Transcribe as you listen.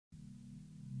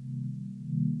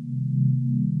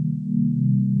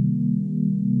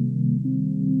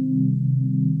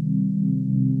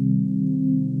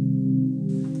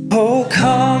Oh,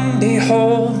 come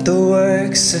behold the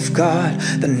works of God,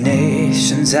 the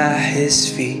nations at his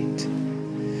feet.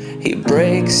 He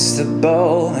breaks the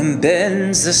bow and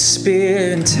bends the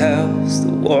spear and tells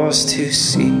the wars to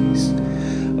cease.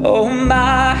 O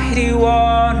mighty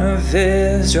one of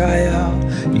Israel,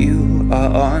 you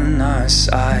are on our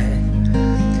side.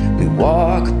 We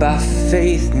walk by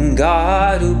faith in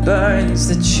God who burns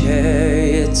the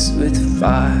chariots with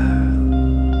fire.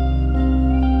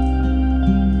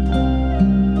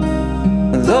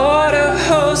 Lord of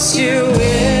hosts, you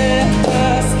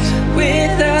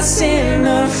with us in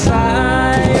the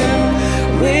fire,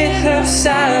 with us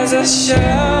as a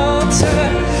shelter,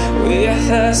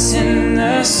 with us in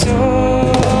the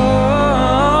storm.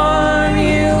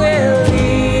 You will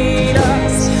lead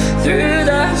us through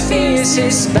the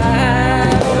fiercest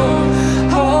battle.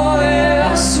 Oh, where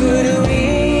else would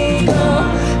we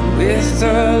go with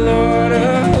the Lord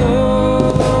of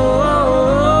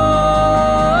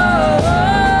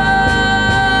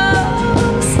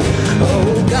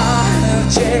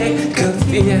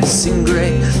fierce and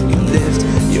great, you lift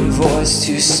your voice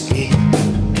to speak.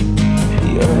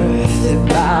 The earth that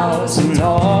bows and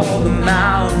all the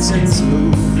mountains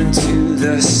move into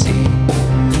the sea.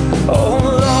 Oh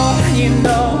Lord, you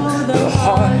know the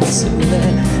hearts of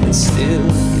men, and still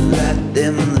you let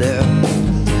them live.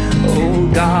 Oh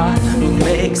God, who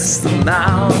makes the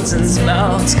mountains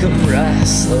melt, come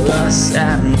restless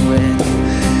and win.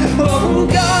 Oh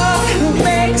God, who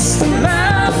makes the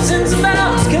mountains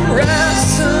melt, come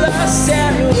restless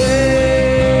and win.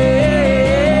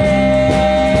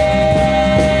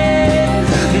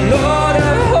 Lord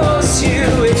of hosts, you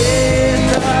with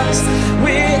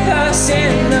us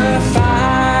in the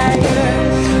fire,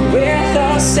 with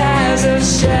us as a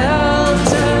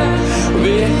shelter,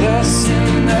 with us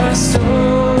in the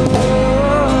storm.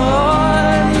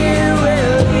 You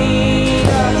will lead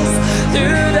us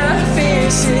through the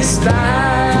fiercest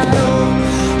battle.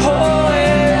 Oh,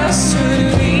 where else would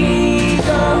we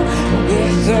go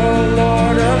with the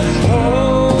Lord of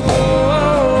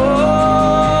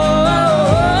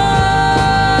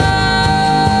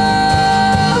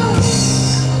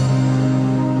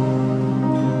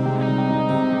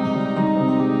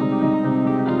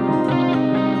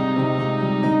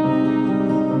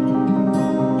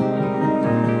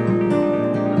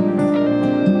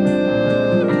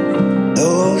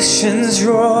oceans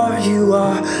roar, you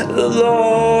are the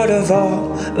Lord of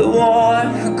all, the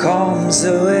one who calms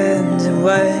the wind and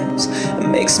waves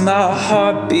and makes my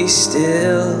heart be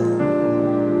still.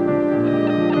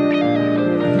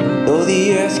 Though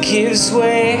the earth gives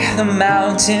way, the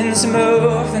mountains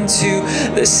move into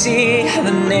the sea,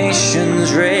 the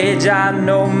nations rage, I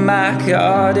know my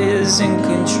God is in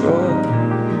control.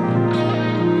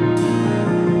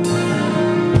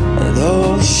 The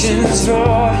oceans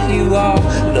roar, you are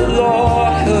the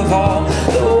Lord of all,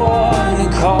 the one who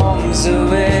calms the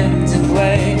wind and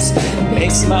waves,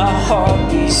 makes my heart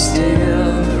be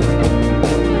still.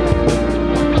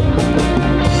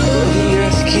 The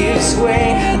earth gives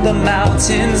way, the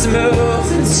mountains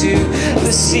move into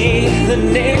the sea, the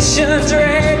nations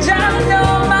rage, I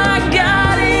know my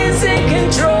God is in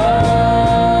control.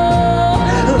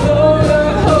 Lord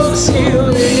of hosts, you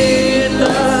lead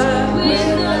us.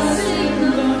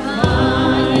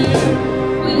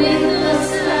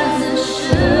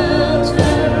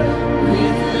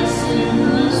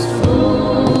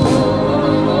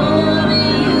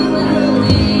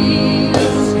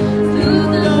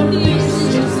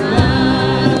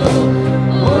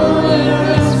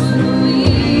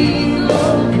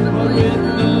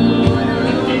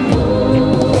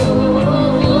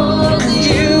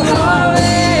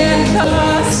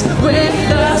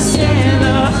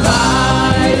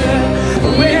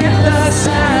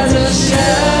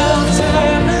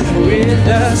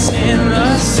 Us in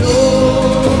the soul.